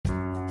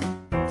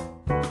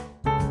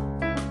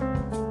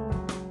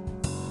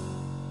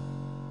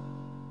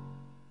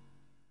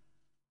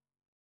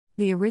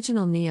The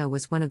original Nioh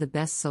was one of the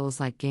best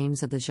Souls-like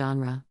games of the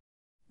genre.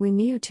 When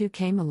Nioh 2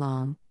 came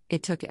along,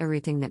 it took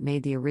everything that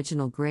made the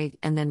original great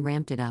and then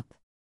ramped it up.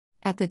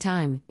 At the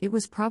time, it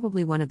was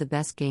probably one of the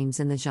best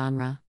games in the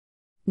genre.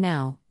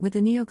 Now, with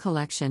the Nioh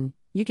Collection,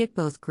 you get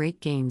both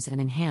great games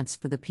and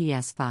enhanced for the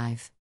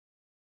PS5.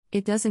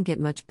 It doesn't get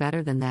much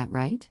better than that,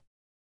 right?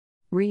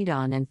 Read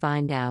on and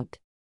find out.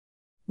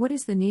 What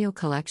is the Nioh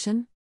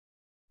Collection?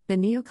 The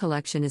Nioh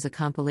Collection is a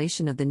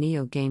compilation of the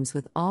Nioh games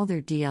with all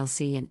their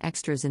DLC and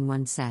extras in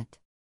one set.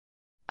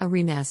 A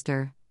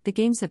remaster, the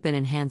games have been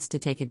enhanced to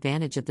take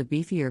advantage of the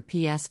beefier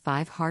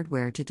PS5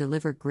 hardware to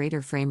deliver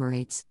greater frame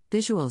rates,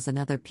 visuals and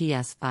other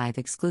PS5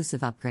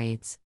 exclusive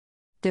upgrades.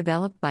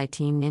 Developed by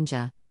Team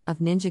Ninja, of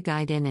Ninja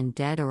Gaiden and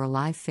Dead or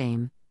Alive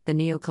fame, the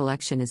Nioh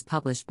Collection is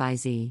published by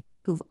Z,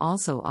 who've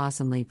also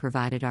awesomely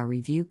provided our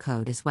review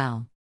code as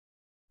well.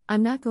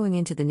 I'm not going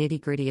into the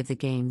nitty-gritty of the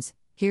games.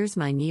 Here's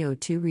my Nioh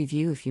 2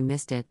 review if you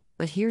missed it,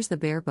 but here's the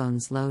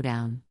bare-bones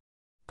lowdown.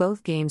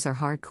 Both games are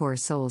hardcore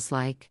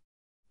Souls-like.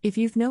 If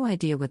you've no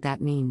idea what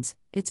that means,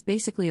 it's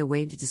basically a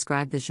way to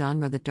describe the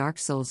genre the Dark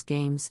Souls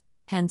games,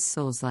 hence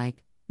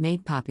Souls-like,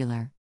 made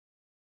popular.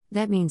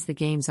 That means the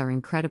games are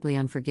incredibly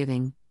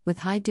unforgiving, with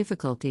high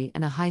difficulty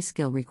and a high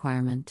skill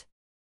requirement.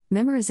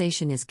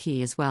 Memorization is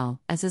key as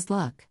well, as is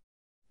luck.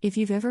 If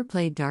you've ever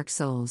played Dark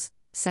Souls,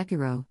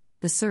 Sekiro,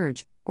 The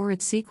Surge, or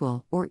its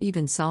sequel, or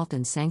even Salt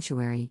and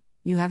Sanctuary,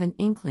 you have an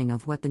inkling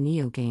of what the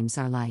Nioh games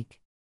are like.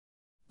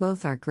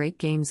 Both are great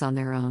games on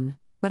their own,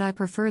 but I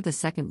prefer the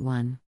second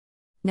one.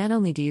 Not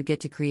only do you get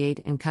to create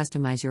and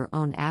customize your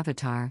own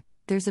avatar,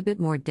 there's a bit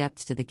more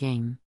depth to the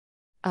game.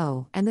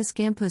 Oh, and the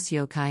Scampus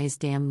yokai is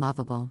damn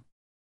lovable.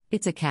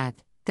 It's a cat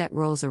that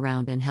rolls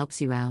around and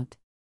helps you out.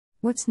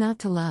 What's not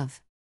to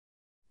love?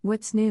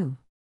 What's new?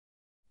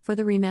 For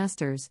the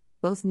remasters,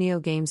 both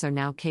Nioh games are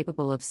now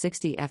capable of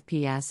 60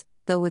 FPS,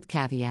 though with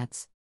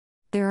caveats.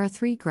 There are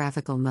 3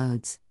 graphical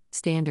modes: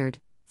 Standard,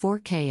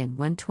 4K and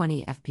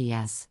 120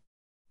 FPS.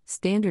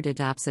 Standard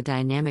adopts a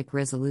dynamic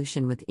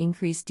resolution with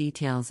increased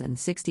details and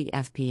 60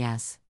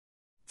 FPS.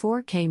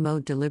 4K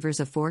mode delivers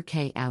a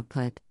 4K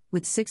output,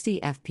 with 60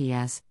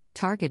 FPS,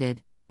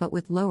 targeted, but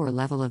with lower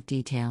level of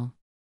detail.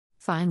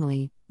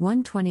 Finally,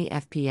 120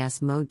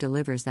 FPS mode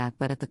delivers that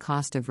but at the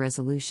cost of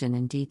resolution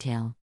and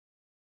detail.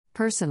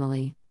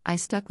 Personally, I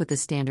stuck with the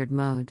standard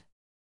mode.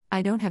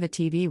 I don't have a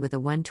TV with a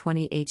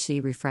 120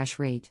 HD refresh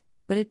rate,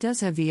 but it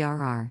does have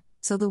VRR,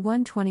 so the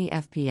 120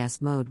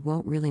 FPS mode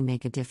won't really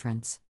make a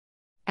difference.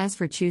 As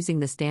for choosing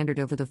the standard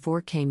over the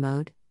 4K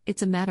mode,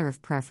 it's a matter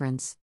of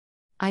preference.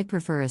 I'd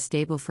prefer a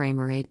stable frame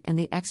rate and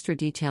the extra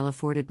detail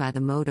afforded by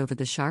the mode over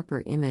the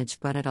sharper image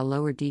but at a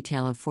lower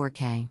detail of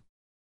 4K.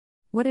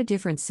 What a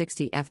difference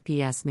 60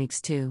 FPS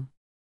makes too.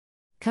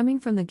 Coming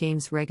from the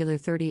game's regular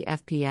 30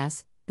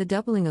 FPS, the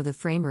doubling of the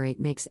frame rate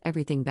makes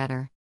everything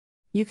better.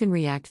 You can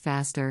react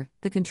faster,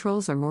 the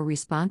controls are more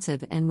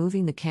responsive, and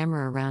moving the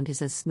camera around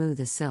is as smooth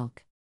as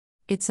silk.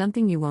 It's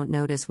something you won't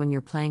notice when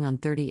you're playing on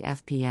 30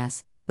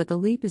 FPS, but the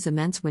leap is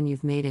immense when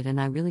you've made it, and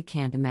I really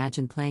can't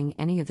imagine playing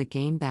any of the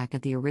game back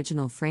at the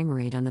original frame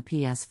rate on the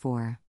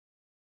PS4.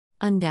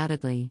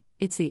 Undoubtedly,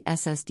 it's the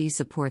SSD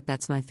support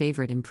that's my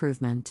favorite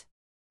improvement.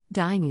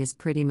 Dying is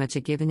pretty much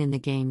a given in the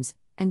games,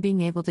 and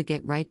being able to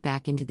get right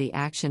back into the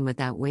action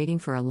without waiting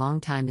for a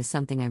long time is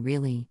something I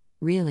really,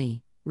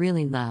 really,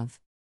 really love.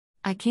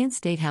 I can't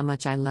state how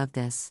much I love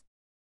this.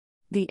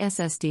 The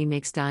SSD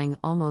makes dying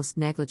almost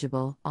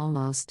negligible,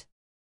 almost.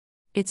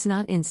 It's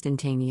not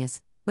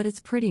instantaneous, but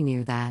it's pretty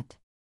near that.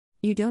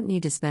 You don't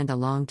need to spend a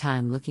long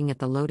time looking at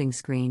the loading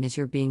screen as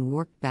you're being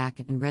warped back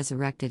and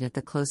resurrected at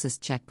the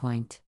closest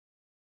checkpoint.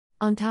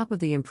 On top of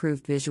the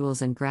improved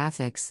visuals and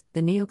graphics,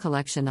 the Nioh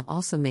Collection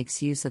also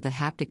makes use of the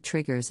haptic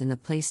triggers in the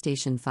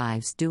PlayStation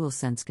 5's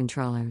DualSense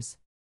controllers.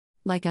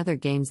 Like other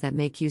games that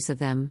make use of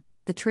them,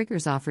 the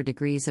triggers offer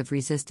degrees of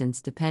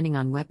resistance depending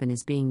on weapon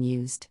is being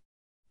used.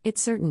 It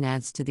certain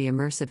adds to the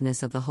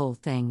immersiveness of the whole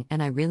thing,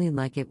 and I really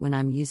like it when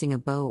I'm using a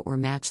bow or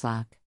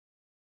matchlock.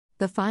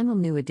 The final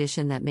new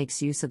addition that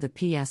makes use of the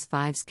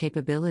PS5's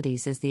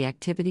capabilities is the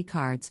activity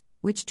cards,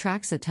 which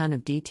tracks a ton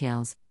of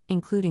details,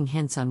 including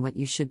hints on what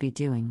you should be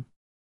doing.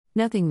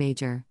 Nothing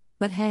major,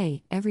 but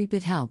hey, every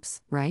bit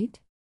helps, right?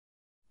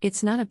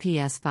 It's not a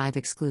PS5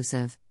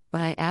 exclusive, but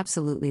I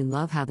absolutely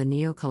love how the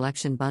Nioh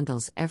Collection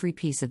bundles every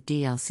piece of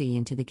DLC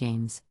into the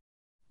games.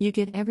 You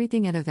get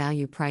everything at a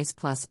value price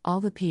plus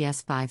all the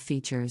PS5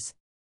 features.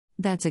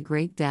 That's a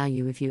great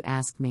value if you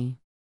ask me.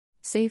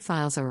 Save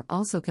files are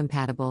also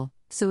compatible,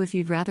 so if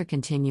you'd rather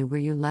continue where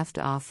you left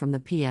off from the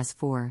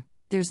PS4,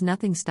 there's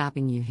nothing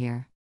stopping you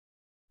here.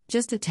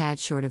 Just a tad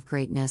short of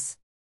greatness.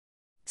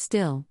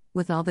 Still,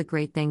 with all the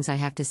great things I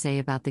have to say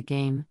about the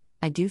game,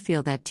 I do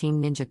feel that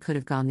Team Ninja could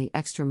have gone the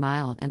extra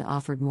mile and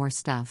offered more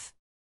stuff.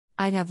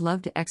 I'd have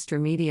loved extra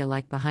media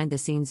like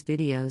behind-the-scenes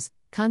videos,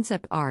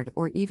 concept art,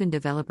 or even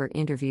developer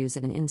interviews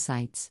and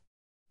insights.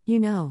 You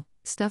know,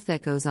 stuff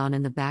that goes on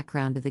in the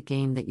background of the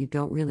game that you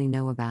don't really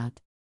know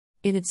about.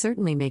 It'd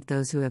certainly make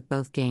those who have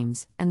both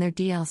games, and their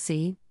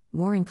DLC,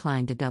 more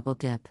inclined to double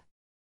dip.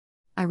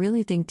 I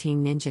really think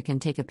Team Ninja can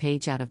take a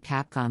page out of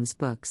Capcom's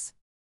books.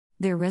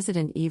 Their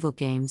Resident Evil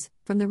games,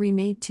 from the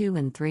remade 2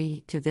 and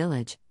 3 to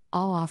Village,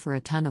 all offer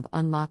a ton of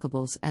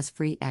unlockables as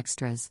free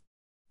extras.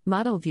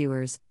 Model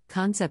viewers,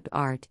 concept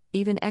art,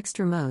 even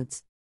extra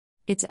modes.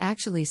 It's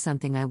actually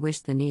something I wish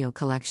the Neo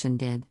Collection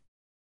did.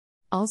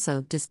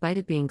 Also, despite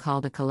it being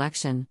called a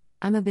collection,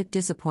 I'm a bit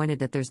disappointed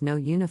that there's no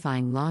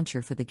unifying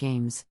launcher for the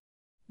games.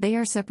 They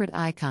are separate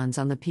icons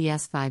on the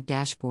PS5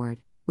 dashboard,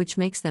 which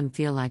makes them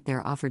feel like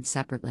they're offered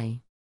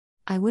separately.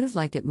 I would have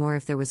liked it more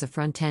if there was a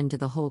front end to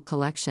the whole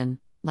collection,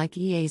 like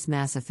EA's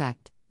Mass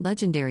Effect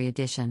Legendary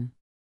Edition.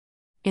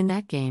 In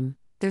that game,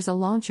 there's a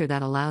launcher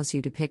that allows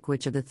you to pick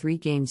which of the 3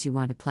 games you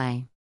want to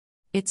play.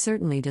 It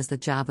certainly does the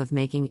job of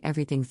making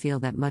everything feel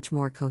that much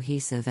more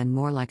cohesive and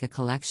more like a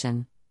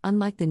collection,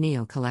 unlike the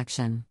Neo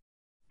Collection.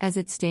 As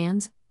it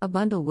stands, a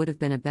bundle would have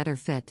been a better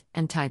fit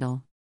and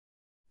title.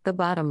 The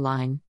bottom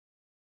line.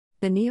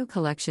 The Neo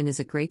Collection is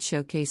a great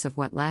showcase of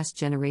what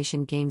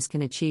last-generation games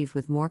can achieve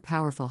with more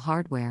powerful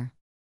hardware.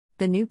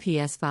 The new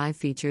PS5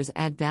 features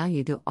add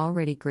value to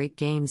already great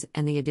games,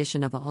 and the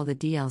addition of all the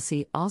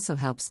DLC also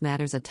helps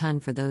matters a ton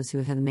for those who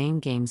have the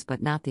main games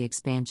but not the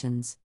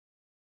expansions.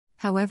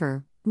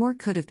 However, more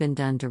could have been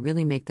done to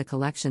really make the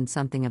collection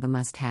something of a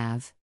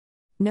must-have.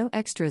 No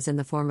extras in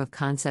the form of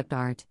concept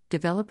art,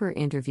 developer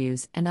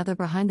interviews, and other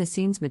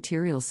behind-the-scenes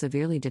material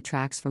severely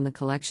detracts from the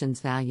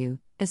collection's value,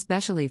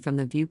 especially from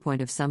the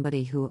viewpoint of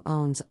somebody who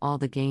owns all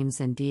the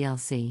games and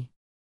DLC.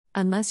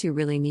 Unless you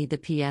really need the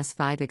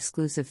PS5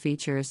 exclusive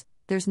features,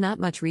 there's not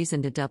much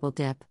reason to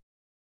double-dip.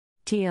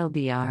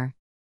 TLDR.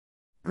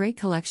 Great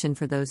collection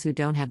for those who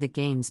don't have the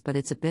games, but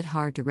it's a bit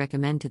hard to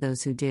recommend to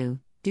those who do,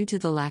 due to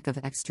the lack of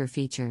extra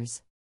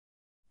features.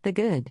 The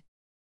good.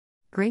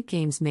 Great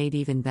games made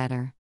even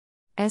better.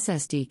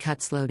 SSD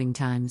cuts loading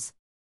times.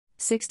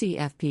 60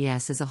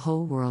 FPS is a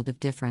whole world of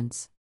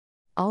difference.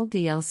 All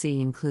DLC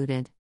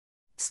included.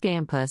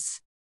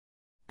 Scampus.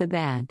 The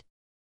bad.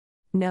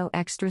 No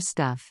extra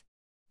stuff.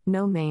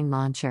 No main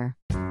launcher.